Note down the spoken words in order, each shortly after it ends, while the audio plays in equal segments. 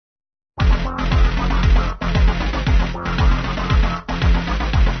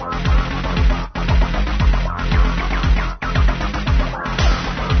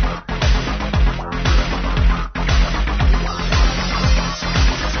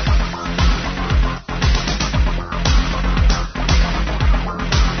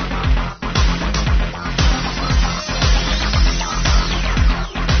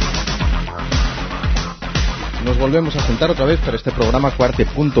volvemos a sentar otra vez para este programa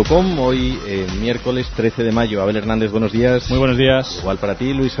Cuarte.com. Hoy, miércoles 13 de mayo. Abel Hernández, buenos días. Muy buenos días. Igual para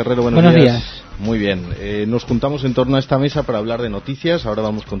ti, Luis Herrero, buenos días. Muy bien. Nos juntamos en torno a esta mesa para hablar de noticias. Ahora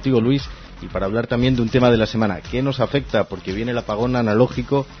vamos contigo, Luis, y para hablar también de un tema de la semana. ¿Qué nos afecta? Porque viene el apagón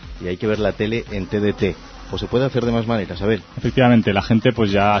analógico y hay que ver la tele en TDT. ¿O se puede hacer de más maneras, Abel? Efectivamente, la gente pues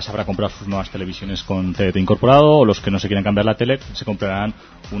ya sabrá comprar sus nuevas televisiones con TDT incorporado, o los que no se quieran cambiar la tele se comprarán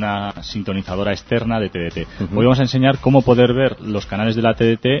una sintonizadora externa de TDT. Hoy vamos a enseñar cómo poder ver los canales de la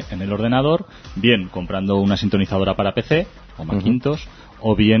TDT en el ordenador, bien comprando una sintonizadora para PC o Macintosh,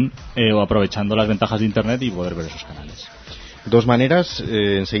 o bien aprovechando las ventajas de Internet y poder ver esos canales. Dos maneras,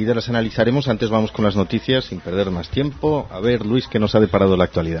 enseguida las analizaremos. Antes vamos con las noticias sin perder más tiempo. A ver, Luis, ¿qué nos ha deparado la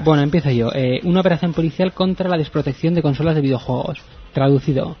actualidad? Bueno, empiezo yo. Una operación policial contra la desprotección de consolas de videojuegos.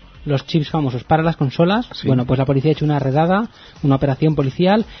 Traducido, los chips famosos para las consolas. Sí. Bueno, pues la policía ha hecho una redada, una operación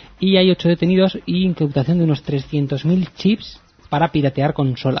policial, y hay 8 detenidos y incautación de unos 300.000 chips para piratear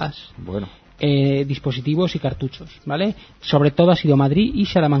consolas. Bueno. Dispositivos y cartuchos, ¿vale? Sobre todo ha sido Madrid y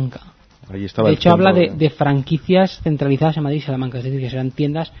Salamanca. Ahí estaba de hecho, habla de franquicias centralizadas en Madrid y Salamanca, es decir, que serán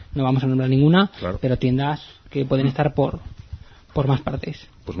tiendas, no vamos a nombrar ninguna, claro, pero tiendas que pueden estar por más partes.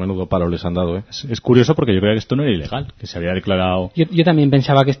 Pues menudo palo les han dado, ¿eh? Es curioso porque yo creía que esto no era ilegal, que se había declarado... Yo también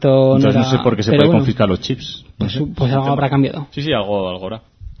pensaba que esto entonces no era... no sé por qué se puede confiscar los chips. Pues algo habrá cambiado. Sí, algo ahora.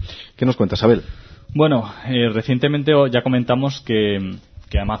 ¿Qué nos cuentas, Abel? Bueno, recientemente ya comentamos que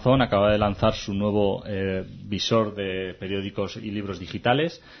Amazon acaba de lanzar su nuevo visor de periódicos y libros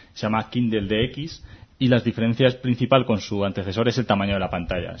digitales, se llama Kindle DX, y las diferencias principal con su antecesor es el tamaño de la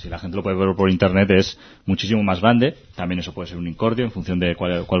pantalla. Si la gente lo puede ver por internet, es muchísimo más grande. También eso puede ser un incordio en función de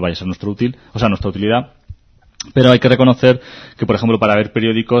cuál vaya a ser nuestra utilidad. Pero hay que reconocer que, por ejemplo, para ver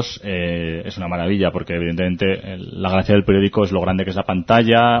periódicos es una maravilla, porque evidentemente la gracia del periódico es lo grande que es la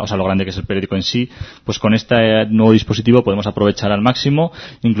pantalla, o sea, lo grande que es el periódico en sí. Pues con este nuevo dispositivo podemos aprovechar al máximo.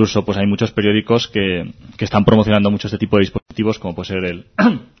 Incluso pues hay muchos periódicos que están promocionando mucho este tipo de dispositivos, como puede ser el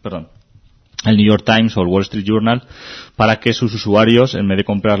New York Times o el Wall Street Journal, para que sus usuarios, en vez de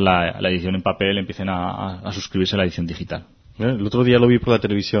comprar la edición en papel, empiecen a suscribirse a la edición digital. El otro día lo vi por la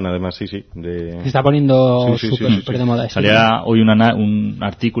televisión, además, sí. Se está poniendo súper de moda. Salía hoy un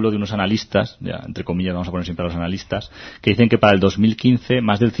artículo de unos analistas, ya, entre comillas vamos a poner siempre a los analistas, que dicen que para el 2015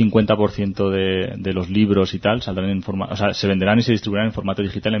 más del 50% de los libros y tal saldrán se venderán y se distribuirán en formato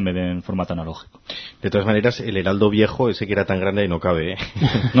digital en vez de en formato analógico. De todas maneras, el Heraldo viejo, ese que era tan grande, ahí no cabe, ¿eh?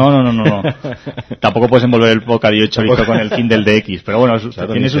 No. Tampoco puedes envolver el bocadillo chorizo con el Kindle DX, pero bueno,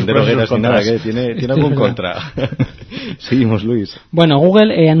 claro, tiene sus pros y sus contras. Tiene algún contra. Seguimos, Luis. Bueno,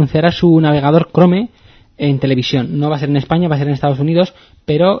 Google anunciará su navegador Chrome en televisión. No va a ser en España, va a ser en Estados Unidos,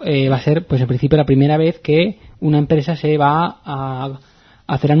 pero va a ser, pues en principio, la primera vez que una empresa se va a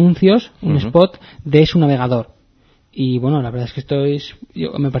hacer anuncios, un spot de su navegador. Y bueno, la verdad es que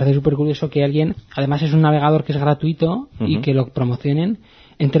me parece súper curioso que alguien, además es un navegador que es gratuito y que lo promocionen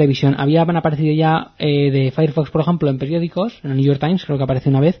en televisión. Habían aparecido ya de Firefox, por ejemplo, en periódicos, en el New York Times, creo que aparece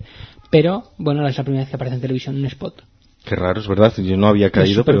una vez, pero bueno, es la primera vez que aparece en televisión un spot. Qué raro, es verdad, yo no había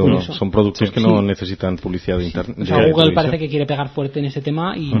caído, pero curioso. Son productos que no necesitan publicidad de internet. O sea, Google parece que quiere pegar fuerte en ese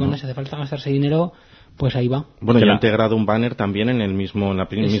tema y bueno, si hace falta gastarse dinero, pues ahí va. Bueno, ya ha integrado un banner también en la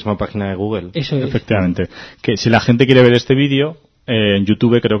misma página de Google. Eso es. Efectivamente. Que si la gente quiere ver este vídeo, en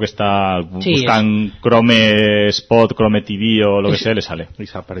YouTube creo que está, buscan Chrome Spot, Chrome TV o lo que sea, le sale. Y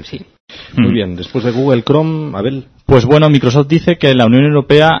se aparece. Sí. Muy bien, después de Google Chrome, Abel. Pues bueno, Microsoft dice que la Unión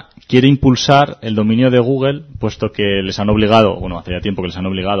Europea quiere impulsar el dominio de Google, puesto que les han obligado, hace ya tiempo que les han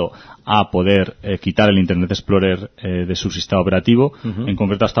obligado a poder quitar el Internet Explorer de su sistema operativo. En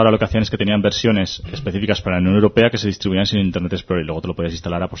concreto, hasta ahora lo que hacían es que tenían versiones específicas para la Unión Europea que se distribuían sin Internet Explorer y luego te lo puedes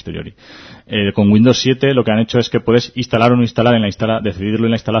instalar a posteriori. Con Windows 7 lo que han hecho es que puedes instalar o no instalar decidirlo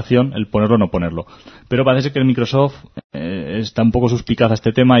en la instalación, el ponerlo o no ponerlo. Pero parece que el Microsoft está un poco suspicaz a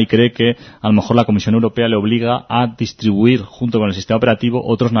este tema y cree que a lo mejor la Comisión Europea le obliga a distribuir junto con el sistema operativo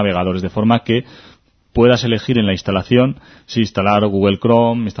otros navegadores, de forma que puedas elegir en la instalación si instalar Google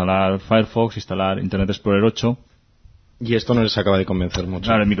Chrome, instalar Firefox, instalar Internet Explorer 8. Y esto no les acaba de convencer mucho.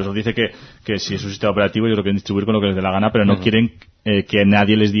 Claro, el Microsoft dice que si es un sistema operativo ellos lo quieren distribuir con lo que les dé la gana, pero no quieren que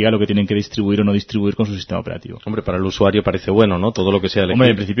nadie les diga lo que tienen que distribuir o no distribuir con su sistema operativo. Hombre, para el usuario parece bueno, ¿no? Todo lo que sea elegir. Hombre,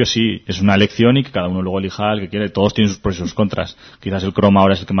 en principio sí, es una elección y que cada uno luego elija el que quiere. Todos tienen sus pros y sus contras. Quizás el Chrome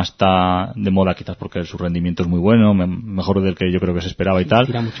ahora es el que más está de moda, quizás porque su rendimiento es muy bueno, mejor del que yo creo que se esperaba y tal.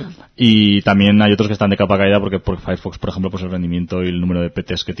 Tira mucho. Y también hay otros que están de capa caída porque por Firefox, por ejemplo, pues el rendimiento y el número de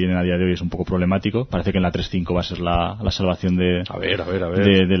PTs que tienen a día de hoy es un poco problemático. Parece que en la 3.5 va a ser la la salvación a ver.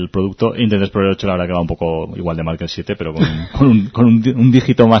 del producto. Internet Explorer 8 la verdad que va un poco igual de mal que el 7, pero con un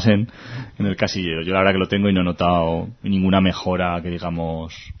dígito más en el casillero. Yo la verdad que lo tengo y no he notado ninguna mejora que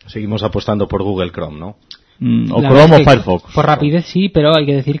digamos. Seguimos apostando por Google Chrome, ¿no? O Chrome o Firefox. Por rapidez sí, pero hay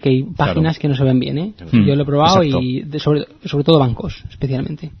que decir que hay páginas que no se ven bien, ¿eh? Yo lo he probado. Exacto. Y sobre todo bancos,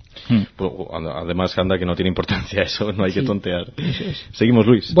 especialmente. Pues, además, anda que no tiene importancia eso, no hay que tontear. Eso es. Seguimos,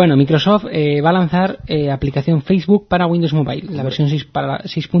 Luis. Bueno, Microsoft va a lanzar aplicación Facebook para Windows Mobile, la versión 6 para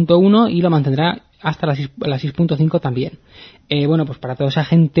 6.1 y lo mantendrá hasta la 6.5 también. Bueno, pues para toda esa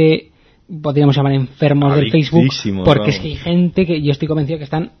gente, podríamos llamar enfermos del Facebook, porque es que hay gente que yo estoy convencido que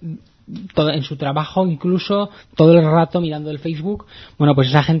están en su trabajo incluso todo el rato mirando el Facebook. Bueno, pues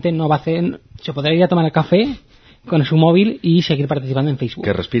esa gente no va a hacer, se podrá ir a tomar el café con su móvil y seguir participando en Facebook.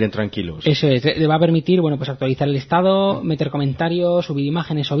 Que respiren tranquilos. Eso es, le va a permitir, bueno, pues actualizar el estado, meter comentarios, subir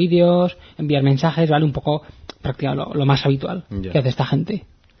imágenes o vídeos, enviar mensajes, vale, un poco prácticamente lo más habitual que hace esta gente.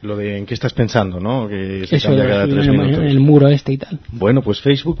 Lo de en qué estás pensando, ¿no? Que se eso cambia cada 3 minutos. En el muro y tal. Bueno, pues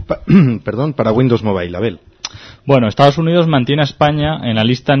Facebook, para Windows Mobile, Abel. Bueno, Estados Unidos mantiene a España en la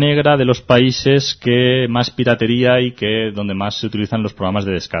lista negra de los países que más piratería y que donde más se utilizan los programas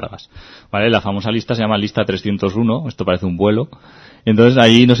de descargas. ¿Vale? La famosa lista se llama lista 301, esto parece un vuelo. Entonces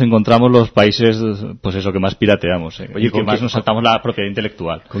ahí nos encontramos los países, pues eso, que más pirateamos, Oye, y que más nos saltamos la propiedad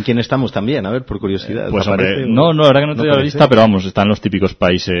intelectual. ¿Con quién estamos también? A ver, por curiosidad. Pues hombre, no, la verdad que no te digo la lista, pero vamos, están los típicos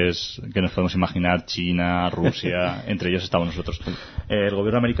países que nos podemos imaginar, China, Rusia, entre ellos estamos nosotros. El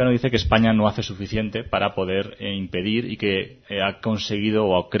gobierno americano dice que España no hace suficiente para poder impedir y que ha conseguido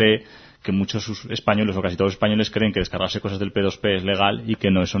o cree que muchos españoles o casi todos los españoles creen que descargarse cosas del P2P es legal y que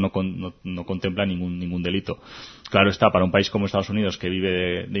eso no contempla ningún delito. Claro está, para un país como Estados Unidos que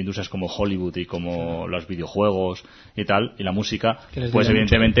vive de industrias como Hollywood y como los videojuegos y tal, y la música, pues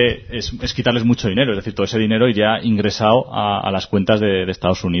evidentemente es quitarles mucho dinero, es decir, todo ese dinero iría ingresado a las cuentas de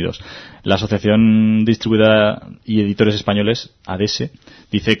Estados Unidos. La Asociación Distribuidora y Editores Españoles, ADESE,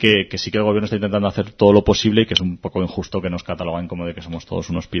 dice que sí que el gobierno está intentando hacer todo lo posible y que es un poco injusto que nos catalogan como de que somos todos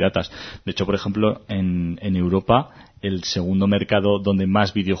unos piratas. De hecho, por ejemplo, en Europa el segundo mercado donde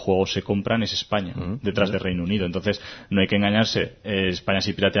más videojuegos se compran es España, detrás de Reino Unido. Entonces, no hay que engañarse. España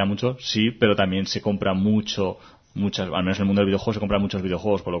sí piratea mucho, sí, pero también se compra al menos en el mundo del videojuego se compran muchos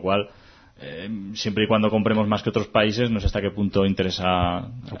videojuegos, con lo cual siempre y cuando compremos más que otros países, no sé hasta qué punto interesa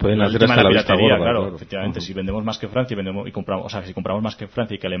pueden hacer hasta la piratería, claro, efectivamente. Si vendemos más que Francia si compramos más que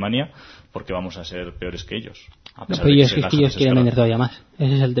Francia y que Alemania, ¿por qué vamos a ser peores que ellos? Ellos quieren vender todavía más,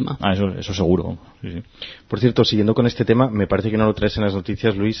 ese es el tema. Eso seguro. Sí. Por cierto, siguiendo con este tema, me parece que no lo traes en las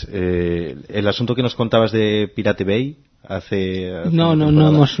noticias, Luis, el asunto que nos contabas de Pirate Bay. No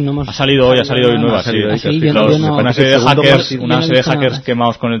hemos. Ha salido hoy nueva. Una serie de hackers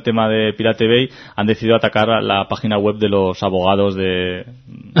quemados con el tema de Pirate Bay han decidido atacar la página web de los abogados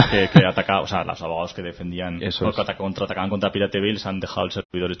que atacaban, o sea, los abogados que defendían contraatacaban contra Pirate Bay, les han dejado el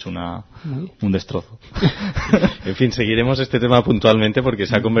servidor hecho un destrozo. En fin, seguiremos este tema puntualmente porque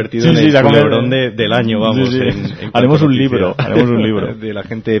se ha convertido en el culebrón del año, vamos. Sí. Haremos un libro de la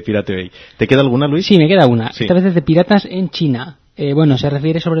gente de Pirate Bay. ¿Te queda alguna, Luis? Sí, me queda una. Sí. Esta vez es de piratas en China. Se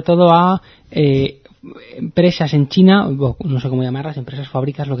refiere sobre todo a empresas en China, no sé cómo llamarlas, empresas,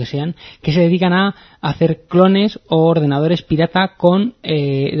 fábricas, lo que sean, que se dedican a hacer clones o ordenadores pirata con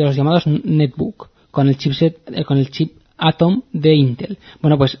de los llamados netbook, con el chip Atom de Intel.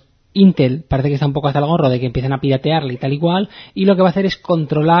 Bueno, pues Intel parece que está un poco hasta el gorro de que empiezan a piratearle y tal igual, y lo que va a hacer es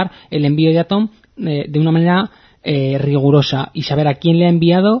controlar el envío de Atom de una manera rigurosa y saber a quién le ha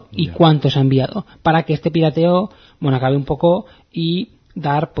enviado y cuántos ha enviado, para que este pirateo acabe un poco y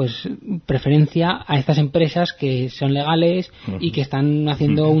dar pues preferencia a estas empresas que son legales y que están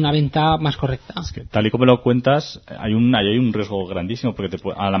haciendo una venta más correcta. Es que, tal y como lo cuentas, hay un riesgo grandísimo porque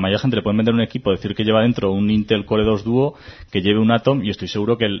a la mayoría de gente le pueden vender un equipo, decir que lleva dentro un Intel Core 2 Duo, que lleve un Atom, y estoy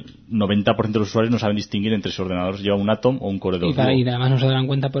seguro que el 90% de los usuarios no saben distinguir entre si ordenador lleva un Atom o un Core 2 Duo. Y además no se darán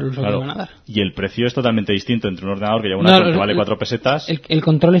cuenta por el uso que van a dar. Y el precio es totalmente distinto entre un ordenador que lleva un Atom que vale 4 pesetas. El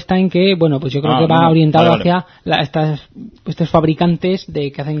control está en que, pues yo creo que va orientado hacia estos fabricantes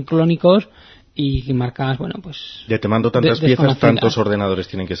de que hacen clónicos y marcas, pues ya te mando tantas piezas, tantos ordenadores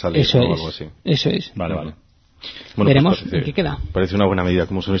tienen que salir o algo así. Eso es. Vale. Veremos en qué queda. Parece una buena medida,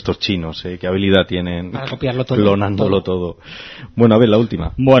 como son estos chinos, qué habilidad tienen para copiarlo todo, clonándolo todo. Bueno, a ver, la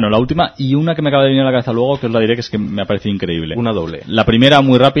última. Bueno, la última, y una que me acaba de venir a la cabeza luego, que os la diré, que es que me ha parecido increíble. Una doble. La primera,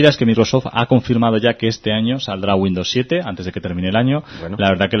 muy rápida, es que Microsoft ha confirmado ya que este año saldrá Windows 7, antes de que termine el año. Bueno. La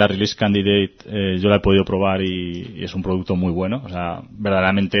verdad que la Release Candidate yo la he podido probar y es un producto muy bueno. O sea,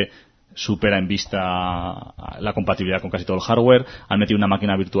 verdaderamente supera en vista la compatibilidad con casi todo el hardware. Han metido una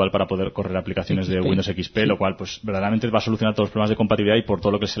máquina virtual para poder correr aplicaciones de Windows XP, lo cual pues verdaderamente va a solucionar todos los problemas de compatibilidad y por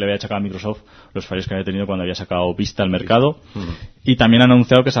todo lo que se le había achacado a Microsoft los fallos que había tenido cuando había sacado Vista al mercado. Y también han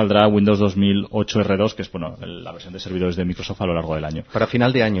anunciado que saldrá Windows 2008 R2, que es la versión de servidores de Microsoft a lo largo del año. Para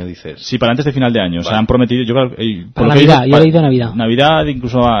final de año, dices. Sí, para antes de final de año. Vale. O sea, han prometido, yo creo, para Navidad, yo he leído Navidad. Navidad,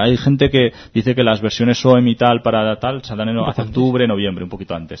 incluso hay gente que dice que las versiones OEM y tal para tal saldrán en octubre, noviembre, un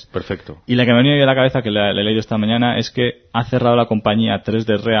poquito antes. Perfecto. Y la que me ha venido a la cabeza, que le he leído esta mañana, es que ha cerrado la compañía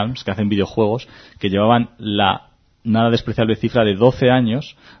 3D Realms, que hacen videojuegos, que llevaban la nada despreciable cifra de 12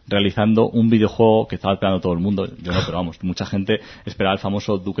 años realizando un videojuego que estaba esperando todo el mundo. Yo no, pero vamos, mucha gente esperaba el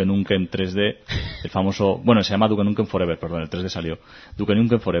famoso Duke Nukem 3D, el famoso, bueno, se llama Duke Nukem Forever, perdón, el 3D salió. Duke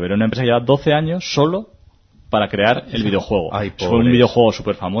Nukem Forever, era una empresa que lleva 12 años solo para crear el videojuego. Fue un videojuego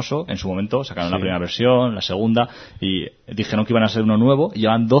súper famoso en su momento, sacaron la primera versión, la segunda, y dijeron que iban a ser uno nuevo, y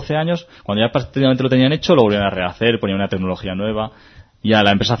llevan 12 años, cuando ya prácticamente lo tenían hecho, lo volvieron a rehacer, ponían una tecnología nueva. Ya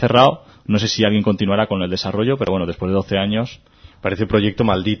la empresa ha cerrado, no sé si alguien continuará con el desarrollo, pero bueno, después de 12 años... Parece proyecto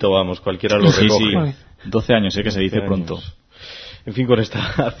maldito, vamos, cualquiera lo recoge. Sí, 12 años, que se dice pronto. En fin, con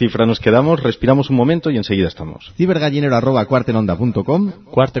esta cifra nos quedamos, respiramos un momento y enseguida estamos. cibergallinero@cuartenonda.com,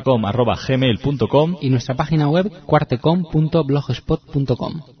 cuartecom@gmail.com y nuestra página web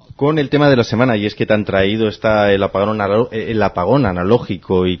cuartecom.blogspot.com. Con el tema de la semana, y es que te han traído el apagón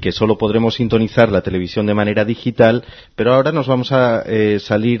analógico y que solo podremos sintonizar la televisión de manera digital, pero ahora nos vamos a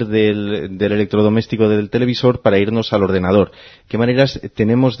salir del electrodoméstico del televisor para irnos al ordenador. ¿Qué maneras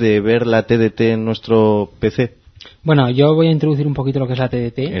tenemos de ver la TDT en nuestro PC? Bueno, yo voy a introducir un poquito lo que es la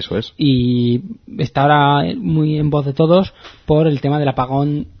TDT. Eso es. Y está ahora muy en voz de todos por el tema del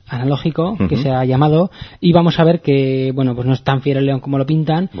apagón analógico, que se ha llamado, y vamos a ver que, bueno, pues no es tan fiero el león como lo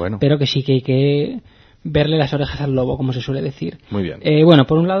pintan, pero que sí que hay que verle las orejas al lobo, como se suele decir. Muy bien. Bueno,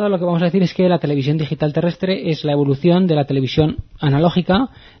 por un lado lo que vamos a decir es que la televisión digital terrestre es la evolución de la televisión analógica.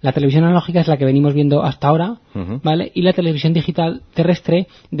 La televisión analógica es la que venimos viendo hasta ahora, ¿vale? Y la televisión digital terrestre,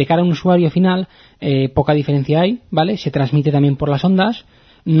 de cara a un usuario final, poca diferencia hay, ¿vale? Se transmite también por las ondas,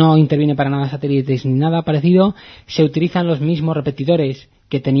 no interviene para nada satélites ni nada parecido, se utilizan los mismos repetidores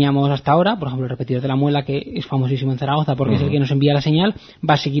que teníamos hasta ahora, por ejemplo el repetidor de la muela, que es famosísimo en Zaragoza porque es el que nos envía la señal,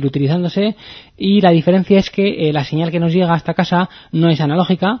 va a seguir utilizándose, y la diferencia es que la señal que nos llega hasta casa no es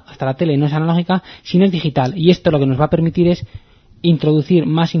analógica, hasta la tele no es analógica, sino es digital, y esto lo que nos va a permitir es introducir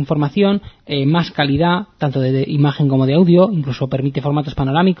más información, más calidad, tanto de imagen como de audio, incluso permite formatos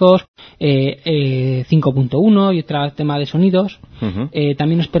panorámicos, 5.1 y otro tema de sonidos.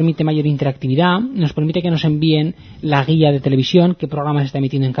 También nos permite mayor interactividad, nos permite que nos envíen la guía de televisión, qué programa se está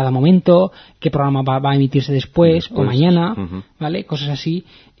emitiendo en cada momento, qué programa va a emitirse después o mañana, ¿vale? Cosas así.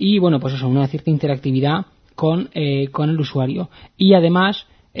 Y bueno, pues eso, una cierta interactividad con el usuario. Y además,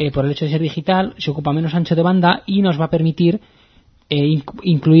 por el hecho de ser digital, se ocupa menos ancho de banda y nos va a permitir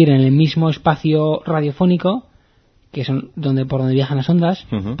incluir en el mismo espacio radiofónico, que son por donde viajan las ondas,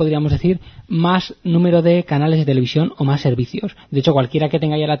 podríamos decir, más número de canales de televisión o más servicios. De hecho, cualquiera que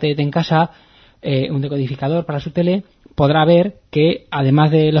tenga ya la TDT en casa, un decodificador para su tele, podrá ver que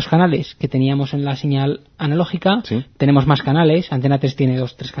además de los canales que teníamos en la señal analógica, tenemos más canales. Antena 3 tiene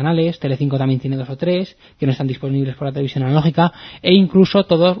 2 o 3 canales, Telecinco también tiene 2 o 3 que no están disponibles por la televisión analógica, e incluso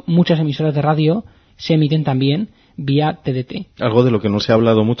muchas emisoras de radio se emiten también vía TDT. Algo de lo que no se ha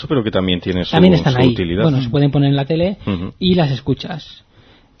hablado mucho, pero que también tiene su utilidad. Bueno, se pueden poner en la tele y las escuchas.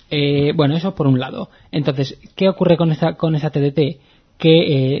 Bueno, eso por un lado. Entonces, ¿qué ocurre con esa TDT?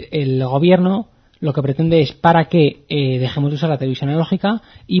 Que el gobierno lo que pretende es para que dejemos de usar la televisión analógica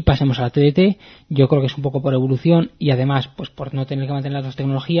y pasemos a la TDT. Yo creo que es un poco por evolución y además pues por no tener que mantener las dos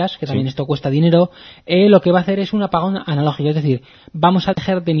tecnologías, que también esto cuesta dinero. Lo que va a hacer es un apagón analógico, es decir, vamos a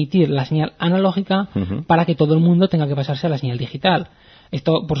dejar de emitir la señal analógica para que todo el mundo tenga que pasarse a la señal digital.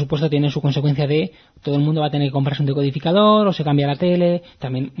 Esto, por supuesto, tiene su consecuencia de todo el mundo va a tener que comprarse un decodificador o se cambia la tele,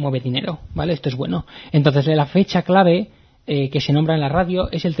 también mueve dinero, ¿vale? Esto es bueno. Entonces, la fecha clave que se nombra en la radio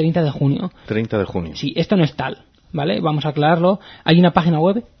es el 30 de junio. 30 de junio. Sí, esto no es tal, ¿vale? Vamos a aclararlo. Hay una página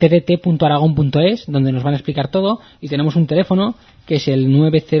web, tdt.aragón.es, donde nos van a explicar todo, y tenemos un teléfono que es el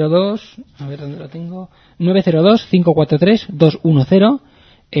 902, a ver dónde lo tengo, 902-543-210,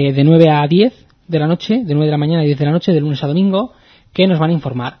 de 9 a 10 de la noche, de 9 de la mañana a 10 de la noche, de lunes a domingo, que nos van a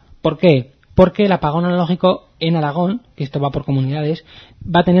informar. ¿Por qué? Porque el apagón analógico en Aragón, que esto va por comunidades,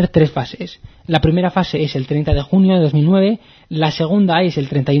 va a tener 3 fases. La primera fase es el 30 de junio de 2009, la segunda es el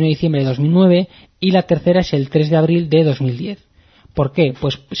 31 de diciembre de 2009 y la tercera es el 3 de abril de 2010. ¿Por qué?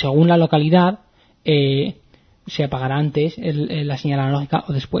 Pues según la localidad se apagará antes la señal analógica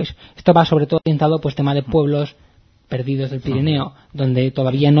o después. Esto va sobre todo orientado pues tema de pueblos perdidos del Pirineo, donde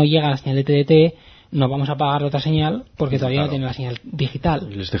todavía no llega la señal de TDT, no vamos a pagar otra señal porque todavía no tiene la señal digital.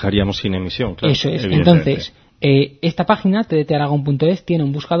 Les dejaríamos sin emisión, claro. Eso es. Entonces, esta página, tdtaragon.es, tiene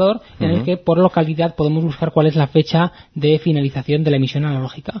un buscador en el que por localidad podemos buscar cuál es la fecha de finalización de la emisión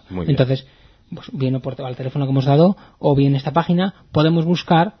analógica. Entonces, pues, bien o por el teléfono que hemos dado, o bien esta página, podemos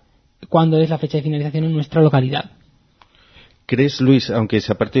buscar cuándo es la fecha de finalización en nuestra localidad. ¿Crees, Luis, aunque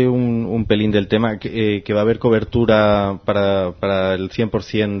se aparte un pelín del tema, que va a haber cobertura para el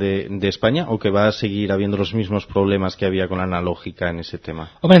 100% de España o que va a seguir habiendo los mismos problemas que había con la analógica en ese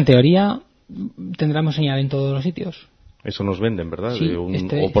tema? Hombre, en teoría tendremos señal en todos los sitios. Eso nos venden, ¿verdad? Sí,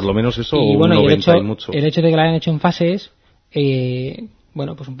 o por lo menos eso, y o bueno, un 90 y mucho. El hecho de que la hayan hecho en fases,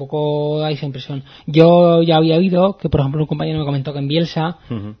 bueno, pues un poco da esa impresión. Yo ya había oído que, por ejemplo, un compañero me comentó que en Bielsa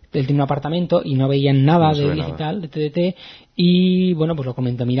él tiene un apartamento y no veían nada de digital, de TDT, y bueno, pues lo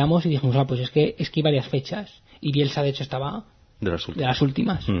comentó, miramos y dijimos, pues es que hay varias fechas, y Bielsa de hecho estaba de las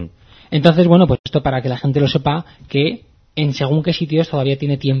últimas. Entonces, bueno, pues esto para que la gente lo sepa, que en según qué sitios todavía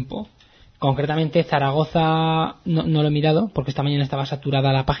tiene tiempo. Concretamente Zaragoza no lo he mirado porque esta mañana estaba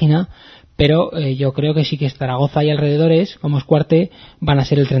saturada la página, pero yo creo que sí que Zaragoza y alrededores, como Escuarte, van a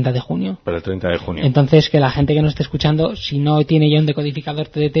ser el 30 de junio. Para el 30 de junio. Entonces, que la gente que nos esté escuchando, si no tiene ya un decodificador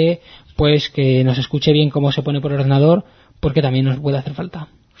TDT, pues que nos escuche bien cómo se pone por ordenador, porque también nos puede hacer falta.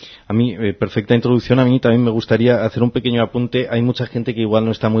 A mí, perfecta introducción. A mí también me gustaría hacer un pequeño apunte. Hay mucha gente que igual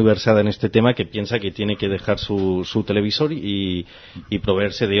no está muy versada en este tema, que piensa que tiene que dejar su televisor y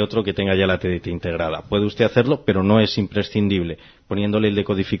proveerse de otro que tenga ya la TDT integrada. Puede usted hacerlo, pero no es imprescindible. Poniéndole el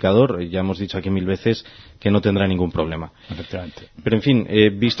decodificador, ya hemos dicho aquí 1000 veces que no tendrá ningún problema. Efectivamente. Pero en fin,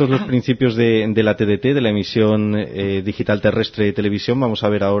 vistos los principios de la TDT, de la emisión digital terrestre de televisión, vamos a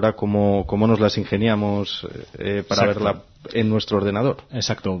ver ahora cómo nos las ingeniamos para verla en nuestro ordenador.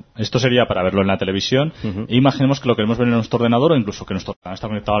 Exacto. Esto sería para verlo en la televisión. E imaginemos que lo queremos ver en nuestro ordenador, o incluso que nuestro ordenador está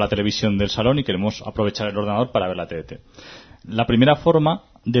conectado a la televisión del salón y queremos aprovechar el ordenador para ver la TDT. La primera forma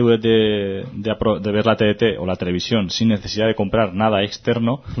de ver la TDT o la televisión sin necesidad de comprar nada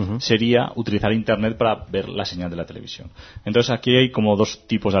externo sería utilizar Internet para ver la señal de la televisión. Entonces aquí hay como dos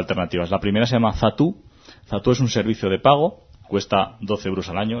tipos de alternativas. La primera se llama Zattoo. Zattoo es un servicio de pago. Cuesta 12 euros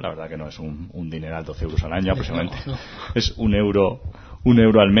al año. La verdad que no es un dineral, 12 euros al año aproximadamente. No. Es un euro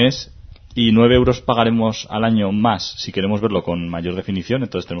al mes. Y 9 euros pagaremos al año más si queremos verlo con mayor definición.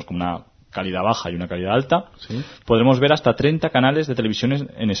 Entonces tenemos como una calidad baja y una calidad alta. ¿Sí? Podremos ver hasta 30 canales de televisión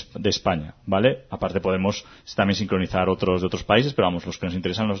de España, ¿vale? Aparte podemos también sincronizar otros de otros países, pero vamos, los que nos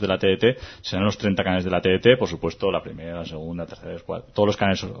interesan, los de la TDT, serán los 30 canales de la TDT, por supuesto, la primera, la segunda, tercera, cuarta, todos los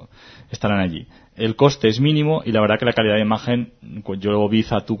canales estarán allí. El coste es mínimo y la verdad que la calidad de imagen, yo lo vi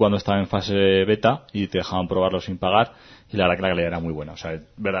Zattoo cuando estaba en fase beta y te dejaban probarlo sin pagar, y la verdad que la calidad era muy buena. O sea,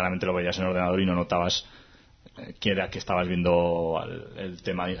 verdaderamente lo veías en el ordenador y no notabas que era que estabas viendo el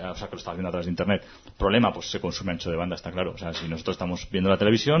tema, o sea, que lo estabas viendo a través de Internet. Problema, pues se consume ancho de banda, está claro. O sea, si nosotros estamos viendo la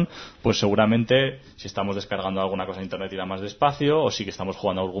televisión, pues seguramente si estamos descargando alguna cosa de Internet irá más despacio, o si que estamos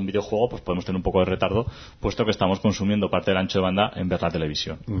jugando a algún videojuego, pues podemos tener un poco de retardo, puesto que estamos consumiendo parte del ancho de banda en ver la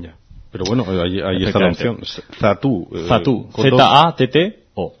televisión. Ya. Pero bueno, ahí está la opción. Zattoo. Zattoo.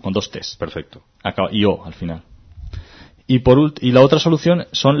 Z-A-T-T-O, con 2 T's. Perfecto. Y O al final. Y la otra solución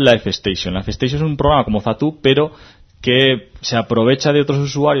son la F-Station. La F-Station es un programa como Zattoo, pero que se aprovecha de otros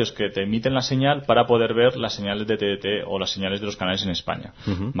usuarios que te emiten la señal para poder ver las señales de TDT o las señales de los canales en España,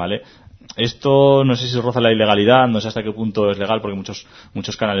 ¿vale? Esto no sé si roza la ilegalidad, no sé hasta qué punto es legal, porque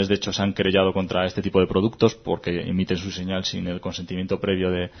muchos canales de hecho se han querellado contra este tipo de productos porque emiten su señal sin el consentimiento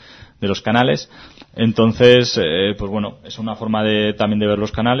previo de los canales. Entonces, pues bueno, es una forma también de ver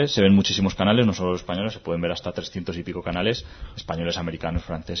los canales. Se ven muchísimos canales, no solo los españoles, se pueden ver hasta 300 y pico canales, españoles, americanos,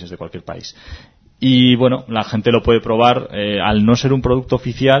 franceses, de cualquier país. Y bueno, la gente lo puede probar. Al no ser un producto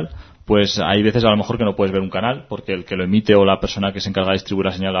oficial, pues hay veces a lo mejor que no puedes ver un canal porque el que lo emite o la persona que se encarga de distribuir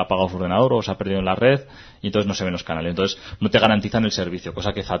la señal ha apagado su ordenador o se ha perdido en la red y entonces no se ven los canales. Entonces no te garantizan el servicio,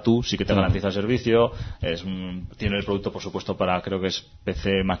 cosa que Zattoo sí que te garantiza el servicio. Tiene el producto, por supuesto, para, creo que es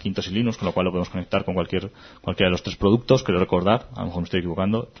PC, Macintosh y Linux, con lo cual lo podemos conectar con cualquiera de los 3 productos, creo recordar, a lo mejor me estoy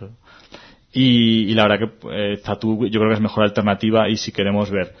equivocando. Y la verdad que Zattoo yo creo que es mejor alternativa, y si queremos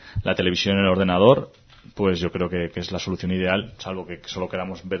ver la televisión en el ordenador, pues yo creo que es la solución ideal, salvo que solo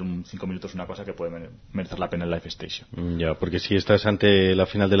queramos ver 5 minutos una cosa que puede merecer la pena en Live Station. Ya, porque si estás ante la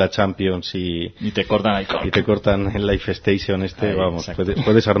final de la Champions y te cortan ahí. Y te cortan en Live Station vamos,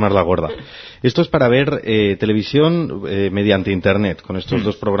 puedes armar la gorda. Esto es para ver televisión mediante Internet, con estos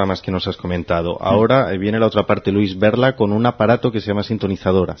 2 programas que nos has comentado. Ahora viene la otra parte, Luis, verla con un aparato que se llama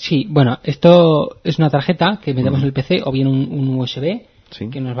sintonizadora. Sí, bueno, esto es una tarjeta que metemos en el PC o bien un USB, ¿sí?,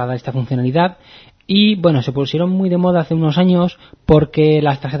 que nos va a dar esta funcionalidad. Y bueno, se pusieron muy de moda hace unos años porque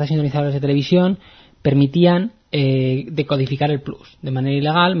las tarjetas sintonizadoras de televisión permitían decodificar el plus. De manera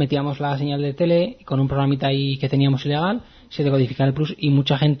ilegal metíamos la señal de tele con un programita ahí que teníamos ilegal, se decodificaba el plus y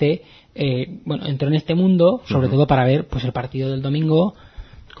mucha gente entró en este mundo sobre todo para ver pues el partido del domingo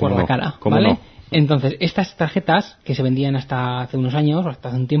por la cara, ¿vale? No? Entonces, estas tarjetas que se vendían hasta hace unos años o hasta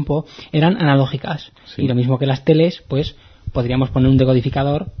hace un tiempo eran analógicas y lo mismo que las teles, pues podríamos poner un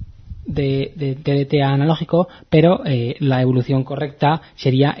decodificador de TDT a analógico, pero la evolución correcta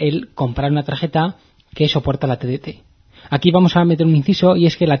sería el comprar una tarjeta que soporta la TDT. Aquí vamos a meter un inciso y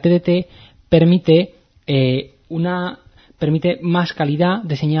es que la TDT permite más calidad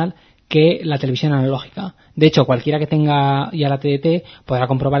de señal que la televisión analógica. De hecho, cualquiera que tenga ya la TDT podrá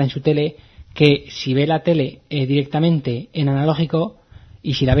comprobar en su tele que si ve la tele directamente en analógico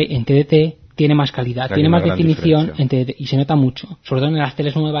y si la ve en TDT tiene más calidad, tiene más definición en TDT y se nota mucho. Sobre todo en las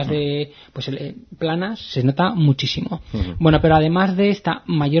teles nuevas planas se nota muchísimo. Bueno, pero además de esta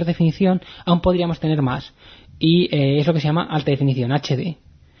mayor definición aún podríamos tener más y es lo que se llama alta definición, HD.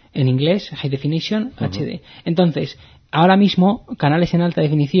 En inglés, High Definition HD. Entonces, ahora mismo canales en alta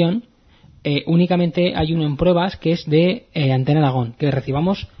definición únicamente hay uno en pruebas que es de Antena Aragón, que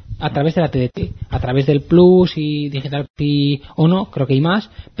recibamos a través de la TDT, a través del Plus y Digital Pi o no, creo que hay más,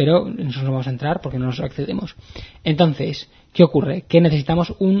 pero nosotros no vamos a entrar porque no nos accedemos. Entonces, ¿qué ocurre? Que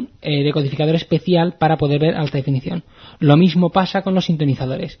necesitamos un decodificador especial para poder ver alta definición. Lo mismo pasa con los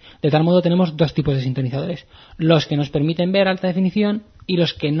sintonizadores. De tal modo tenemos dos tipos de sintonizadores. Los que nos permiten ver alta definición y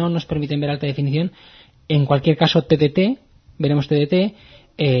los que no nos permiten ver alta definición. En cualquier caso, TDT, veremos TDT,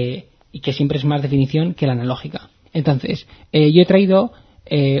 y que siempre es más definición que la analógica. Entonces, yo he traído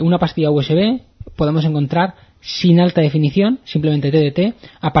una pastilla USB, podemos encontrar sin alta definición, simplemente TDT,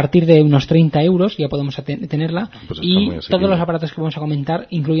 a partir de unos 30 euros ya podemos tenerla, pues y todos los aparatos que vamos a comentar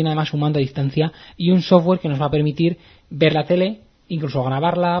incluyen además un mando a distancia y un software que nos va a permitir ver la tele, incluso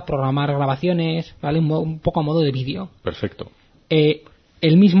grabarla, programar grabaciones, ¿vale? Un poco a modo de vídeo. Perfecto.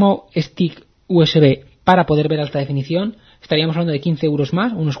 El mismo stick USB para poder ver alta definición, estaríamos hablando de 15 euros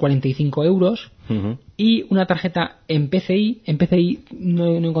más, unos 45 euros, y una tarjeta en PCI no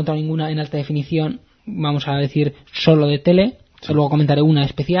he encontrado ninguna en alta definición, vamos a decir solo de tele, luego comentaré una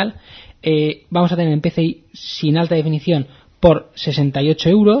especial, vamos a tener en PCI sin alta definición por 68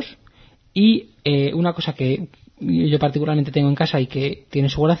 euros, y una cosa que yo particularmente tengo en casa y que tiene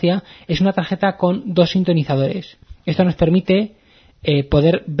su gracia, es una tarjeta con dos sintonizadores. Esto nos permite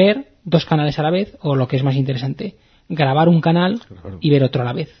poder ver dos canales a la vez, o lo que es más interesante, grabar un canal y ver otro a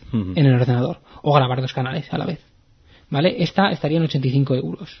la vez en el ordenador, o grabar dos canales a la vez, ¿vale? Esta estaría en 85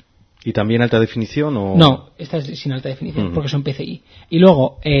 euros. ¿Y también alta definición o...? No, esta es sin alta definición, porque son PCI. Y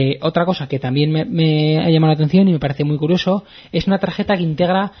luego, otra cosa que también me ha llamado la atención y me parece muy curioso, es una tarjeta que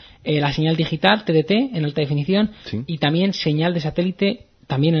integra la señal digital TDT en alta definición y también señal de satélite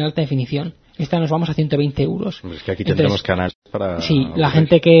también en alta definición. Esta nos vamos a 120 euros. Es que aquí tendremos canales para... Sí, la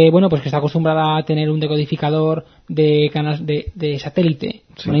gente que que está acostumbrada a tener un decodificador de canales de satélite.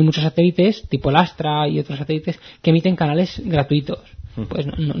 Sí. Bueno, hay muchos satélites, tipo el Astra y otros satélites, que emiten canales gratuitos. Pues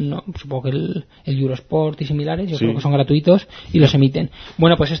no supongo que el Eurosport y similares, yo creo que son gratuitos y los emiten.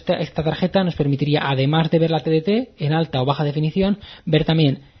 Bueno, pues esta tarjeta nos permitiría, además de ver la TDT en alta o baja definición, ver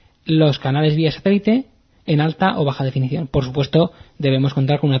también los canales vía satélite en alta o baja definición. Por supuesto, debemos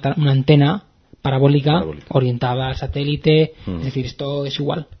contar con una antena parabólica orientada al satélite, es decir, esto es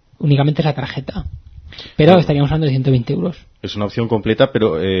igual, únicamente es la tarjeta. Pero estaríamos hablando de 120 euros. Es una opción completa,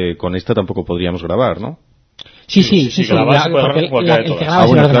 pero con esta tampoco podríamos grabar, ¿no? Sí, el que graba es el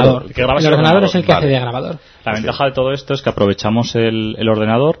ordenador. El ordenador es el que hace de grabador. La ventaja de todo esto es que aprovechamos el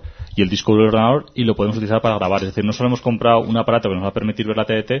ordenador y el disco del ordenador y lo podemos utilizar para grabar. Es decir, no solo hemos comprado un aparato que nos va a permitir ver la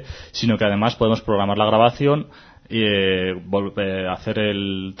TDT, sino que además podemos programar la grabación y hacer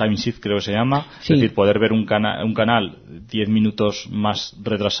el time shift, creo que se llama, es decir, poder ver un canal 10 minutos más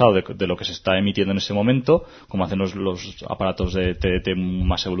retrasado de lo que se está emitiendo en ese momento, como hacen los aparatos de TDT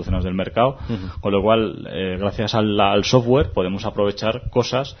más evolucionados del mercado, con lo cual gracias al software podemos aprovechar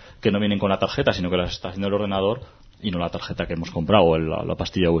cosas que no vienen con la tarjeta, sino que las está haciendo el ordenador y no la tarjeta que hemos comprado o la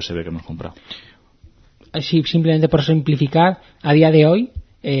pastilla USB que hemos comprado. Sí, simplemente por simplificar, a día de hoy,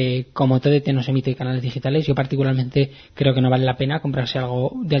 como TDT no se emite canales digitales, yo particularmente creo que no vale la pena comprarse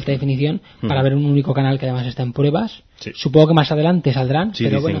algo de alta definición para ver un único canal que además está en pruebas. Supongo que más adelante saldrán,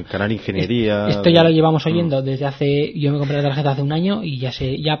 pero dicen, bueno, canal ingeniería. Esto ya lo llevamos oyendo desde hace... Yo me compré la tarjeta hace un año y ya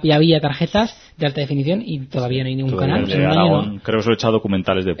había tarjetas de alta definición y todavía no hay ningún canal. Creo que os he echado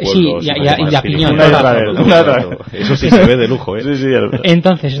documentales de pueblos. Sí, y a piñón. Eso sí se ve de lujo, ¿eh?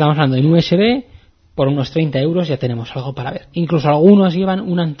 Entonces estamos hablando en USB. Por unos 30 euros ya tenemos algo para ver. Incluso algunos llevan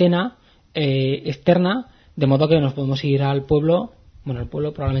una antena externa, de modo que nos podemos ir al pueblo. Bueno, el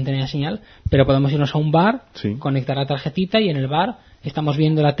pueblo probablemente no haya señal, pero podemos irnos a un bar, conectar la tarjetita y en el bar estamos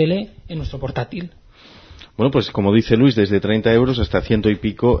viendo la tele en nuestro portátil. Bueno, pues como dice Luis, desde 30 euros hasta 100 y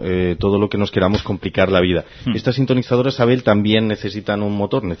pico, todo lo que nos queramos complicar la vida. Estas sintonizadoras, Abel, también necesitan un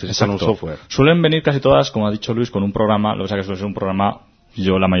motor, necesitan un software. Suelen venir casi todas, como ha dicho Luis, con un programa. Lo que pasa es que suele ser un programa,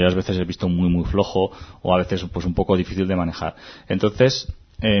 yo la mayoría de las veces he visto muy flojo o a veces pues un poco difícil de manejar. Entonces,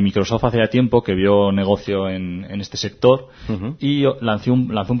 Microsoft hacía tiempo que vio negocio en este sector y lanzó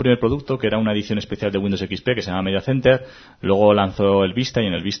un primer producto que era una edición especial de Windows XP que se llama Media Center. Luego lanzó el Vista, y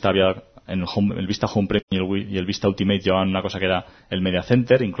en el Vista había el Vista Home Premium y el Vista Ultimate llevaban una cosa que era el Media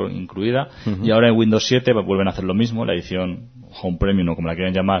Center incluida, y ahora en Windows 7 vuelven a hacer lo mismo. La edición Home Premium, o como la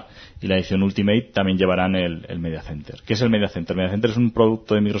quieran llamar, y la edición Ultimate también llevarán el Media Center. ¿Qué es el Media Center? El Media Center es un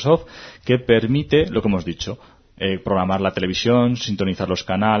producto de Microsoft que permite lo que hemos dicho: programar la televisión, sintonizar los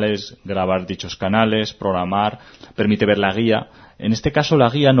canales, grabar dichos canales, programar, permite ver la guía. En este caso la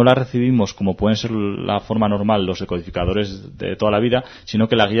guía no la recibimos como pueden ser la forma normal los decodificadores de toda la vida, sino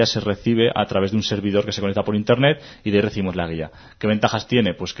que la guía se recibe a través de un servidor que se conecta por internet y de ahí recibimos la guía. ¿Qué ventajas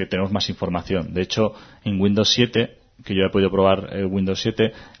tiene? Pues que tenemos más información. De hecho, en Windows 7, que yo he podido probar Windows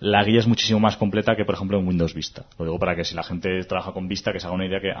 7, la guía es muchísimo más completa que, por ejemplo, en Windows Vista. Lo digo para que si la gente trabaja con Vista, que se haga una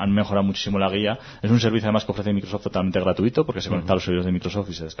idea que han mejorado muchísimo la guía. Es un servicio además que ofrece Microsoft totalmente gratuito, porque se conecta a los servidores de Microsoft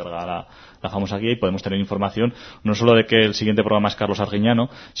y se descarga la famosa guía, y podemos tener información no solo de que el siguiente programa es Carlos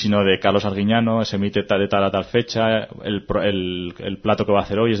Arguiñano, sino de Carlos Arguiñano se emite de tal a tal fecha, el plato que va a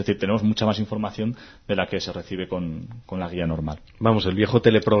hacer hoy. Es decir, tenemos mucha más información de la que se recibe con la guía normal. Vamos, el viejo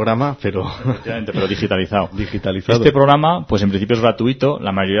teleprograma, pero digitalizado. Este programa, pues en principio es gratuito.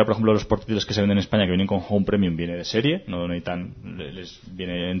 La mayoría, por ejemplo, de los portátiles que se venden en España que vienen con Home Premium viene de serie, no necesitan,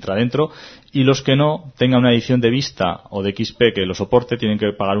 entra dentro, y los que no tengan una edición de Vista o de XP que lo soporte tienen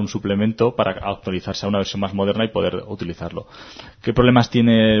que pagar un suplemento para actualizarse a una versión más moderna y poder utilizarlo. ¿Qué problemas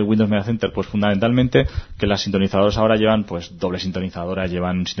tiene el Windows Media Center? Pues fundamentalmente que las sintonizadoras ahora llevan pues doble sintonizadora,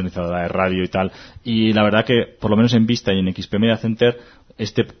 llevan sintonizadora de radio y tal, y la verdad que por lo menos en Vista y en XP Media Center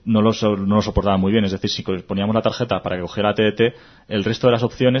no lo soportaba muy bien. Es decir, si poníamos la tarjeta para que cogiera TDT, el resto de las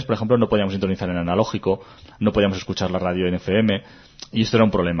opciones, por ejemplo, no podíamos sintonizar en analógico, no podíamos escuchar la radio en FM, y esto era un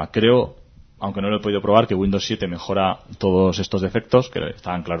problema. Creo, aunque no lo he podido probar, que Windows 7 mejora todos estos defectos, que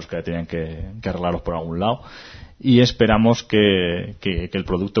estaban claros que tenían que arreglarlos por algún lado, y esperamos que el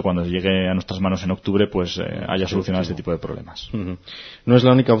producto, cuando llegue a nuestras manos en octubre, pues haya solucionado este tipo de problemas. No es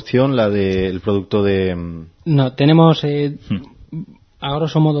la única opción la del producto de... No, tenemos... A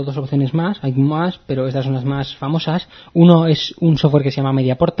grosso modo dos opciones más, hay más, pero estas son las más famosas. Uno es un software que se llama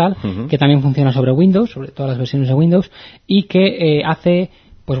Media Portal, que también funciona sobre Windows, sobre todas las versiones de Windows, y que hace,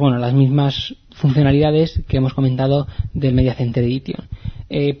 pues bueno, las mismas funcionalidades que hemos comentado del Media Center Edition.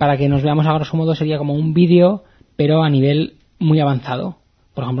 Para que nos veamos a grosso modo, sería como un vídeo, pero a nivel muy avanzado.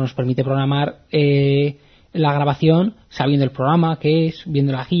 Por ejemplo, nos permite programar la grabación sabiendo el programa, que es,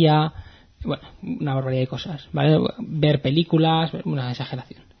 viendo la guía. Bueno, una barbaridad de cosas, ¿vale? Ver películas, una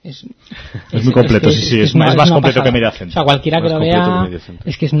exageración. Es muy completo, es más completo que Media Center. O sea, cualquiera que lo vea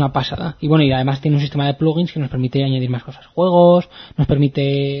es que es una pasada. Y bueno, y además tiene un sistema de plugins que nos permite añadir más cosas. Juegos, nos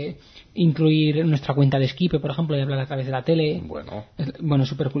permite incluir nuestra cuenta de Skype, por ejemplo, y hablar a través de la tele. Bueno,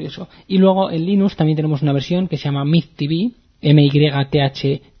 súper curioso. Y luego en Linux también tenemos una versión que se llama Myth TV,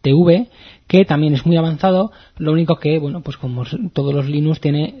 MYTHTV, que también es muy avanzado. Lo único que, bueno, pues como todos los Linux,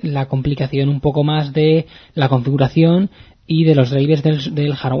 tiene la complicación un poco más de la configuración y de los drivers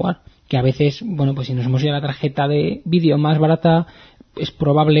del hardware, que a veces, bueno, pues si nos hemos ido a la tarjeta de vídeo más barata, es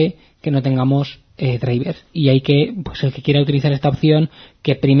probable que no tengamos drivers, y hay que, pues el que quiera utilizar esta opción,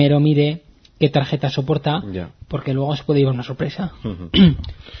 que primero mire qué tarjeta soporta, porque luego se puede llevar una sorpresa.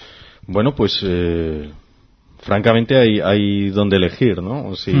 Bueno, pues francamente hay donde elegir,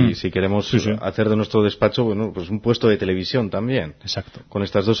 ¿no? Si queremos hacer de nuestro despacho, bueno, pues un puesto de televisión también. Exacto. Con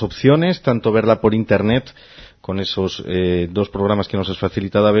estas dos opciones, tanto verla por internet, con esos dos programas que nos has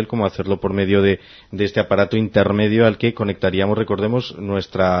facilitado, Abel, como hacerlo por medio de este aparato intermedio al que conectaríamos, recordemos,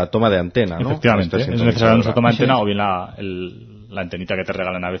 nuestra toma de antena, ¿no? Efectivamente, es necesaria nuestra toma de antena o bien la antenita que te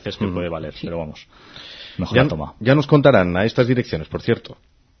regalan a veces, que puede valer, pero vamos, mejor la toma. Ya nos contarán a estas direcciones, por cierto.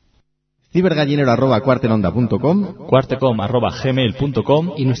 cibergallinero@cuartenonda.com,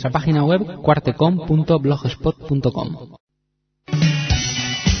 cuartecom@gmail.com y nuestra página web cuartecom.blogspot.com.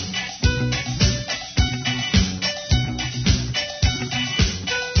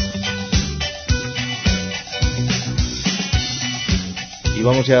 Y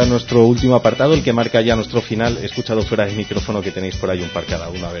vamos ya a nuestro último apartado, el que marca ya nuestro final. He escuchado fuera del micrófono que tenéis por ahí un par cada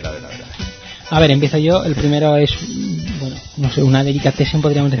uno. A ver. A ver, empiezo yo. El primero es, bueno, no sé, una delicatessen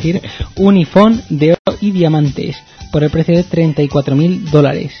podríamos decir, un iPhone de oro y diamantes por el precio de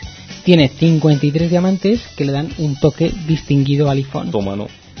 $34.000. Tiene 53 diamantes que le dan un toque distinguido al iPhone. Toma, ¿no?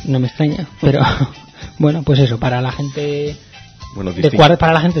 No me extraña, pero bueno, pues eso, para la gente bueno,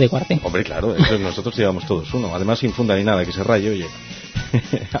 para la gente de Cuarte. Hombre, claro, eso nosotros llevamos todos uno. Además, sin funda ni nada, que se raye, oye.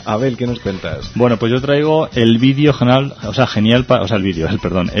 Abel, ¿qué nos cuentas? Bueno, pues yo traigo el vídeo genial,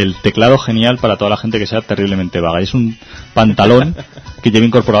 el teclado genial para toda la gente que sea terriblemente vaga. Es un pantalón que lleva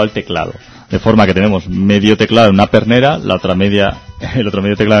incorporado el teclado. De forma que tenemos medio teclado en una pernera, el otro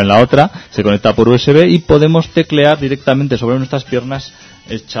medio teclado en la otra, se conecta por USB y podemos teclear directamente sobre nuestras piernas,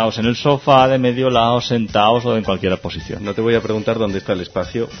 echados en el sofá, de medio lado, sentados o en cualquier posición. No te voy a preguntar dónde está el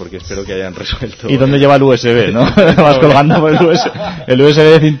espacio, porque espero que hayan resuelto. ¿Y dónde lleva el USB, no? Vas colgando por el USB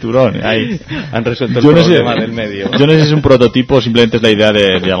de cinturón. Ahí. Han resuelto el problema del medio. Yo no sé si es un prototipo o simplemente es la idea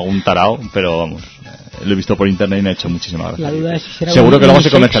de algún tarao, pero vamos, lo he visto por internet y me ha hecho muchísima gracia. La duda es si será seguro que luego se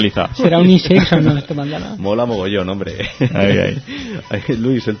unisex, comercializa. ¿Será un unisex o no este bandana? Mola mogollón, hombre. Ahí.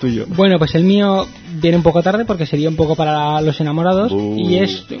 Luis, el tuyo. Bueno, pues el mío viene un poco tarde porque sería un poco para los enamorados y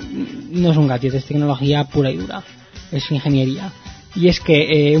no es un gadget, es tecnología pura y dura, es ingeniería. Y es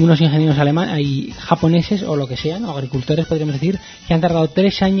que unos ingenieros alemanes y japoneses o lo que sean, o agricultores podríamos decir, que han tardado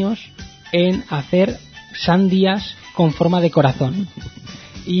 3 años en hacer sandías con forma de corazón.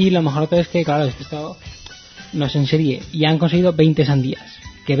 Y lo mejor de todo es que, claro, esto no es en serie. Y han conseguido 20 sandías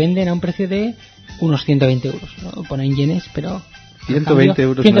que venden a un precio de unos 120 euros. ¿No? Ponen yenes, pero 120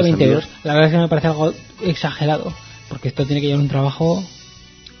 euros. 120 euros. La verdad es que me parece algo exagerado, porque esto tiene que llevar un trabajo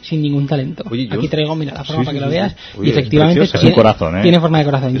sin ningún talento. Oye, aquí traigo, mira, la forma para que lo veas. Oye, y efectivamente tiene corazón, tiene forma de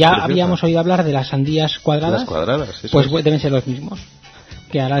corazón. Ya preciosa. habíamos oído hablar de las sandías cuadradas. Las cuadradas, eso pues es. deben ser los mismos.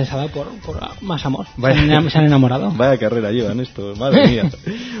 Que ahora les ha dado por más amor. Vaya. Se han enamorado. Vaya carrera llevan esto, madre mía.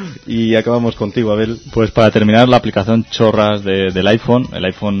 Y acabamos contigo, Abel. Pues para terminar, la aplicación chorras del iPhone. El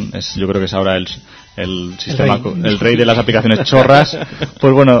iPhone yo creo que es ahora el sistema, el rey de las aplicaciones chorras.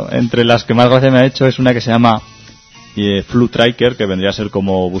 Pues bueno, entre las que más gracia me ha hecho es una que se llama Flu Tracker, que vendría a ser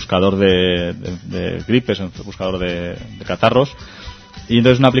como buscador de gripes, buscador de catarros. Y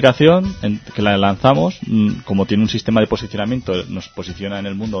entonces una aplicación que la lanzamos, como tiene un sistema de posicionamiento, nos posiciona en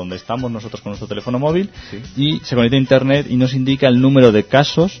el mundo donde estamos nosotros con nuestro teléfono móvil, sí. Y se conecta a internet y nos indica el número de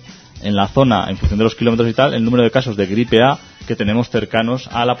casos en la zona, en función de los kilómetros y tal, el número de casos de gripe A que tenemos cercanos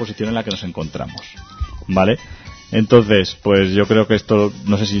a la posición en la que nos encontramos. ¿Vale? Entonces, pues yo creo que esto,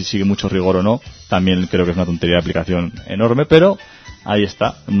 no sé si sigue mucho rigor o no, también creo que es una tontería de aplicación enorme, pero ahí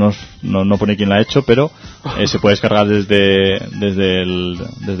está, no pone quién la ha hecho, pero se puede descargar desde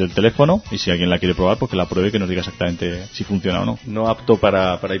el teléfono, y si alguien la quiere probar, pues que la pruebe y que nos diga exactamente si funciona o no. No apto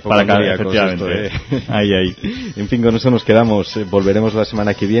para hipocondríacos, efectivamente. Esto, ahí. En fin, con eso nos quedamos. Volveremos la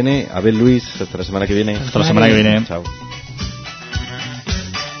semana que viene. Abel, Luis, hasta la semana que viene. Hasta la semana que viene. Chao.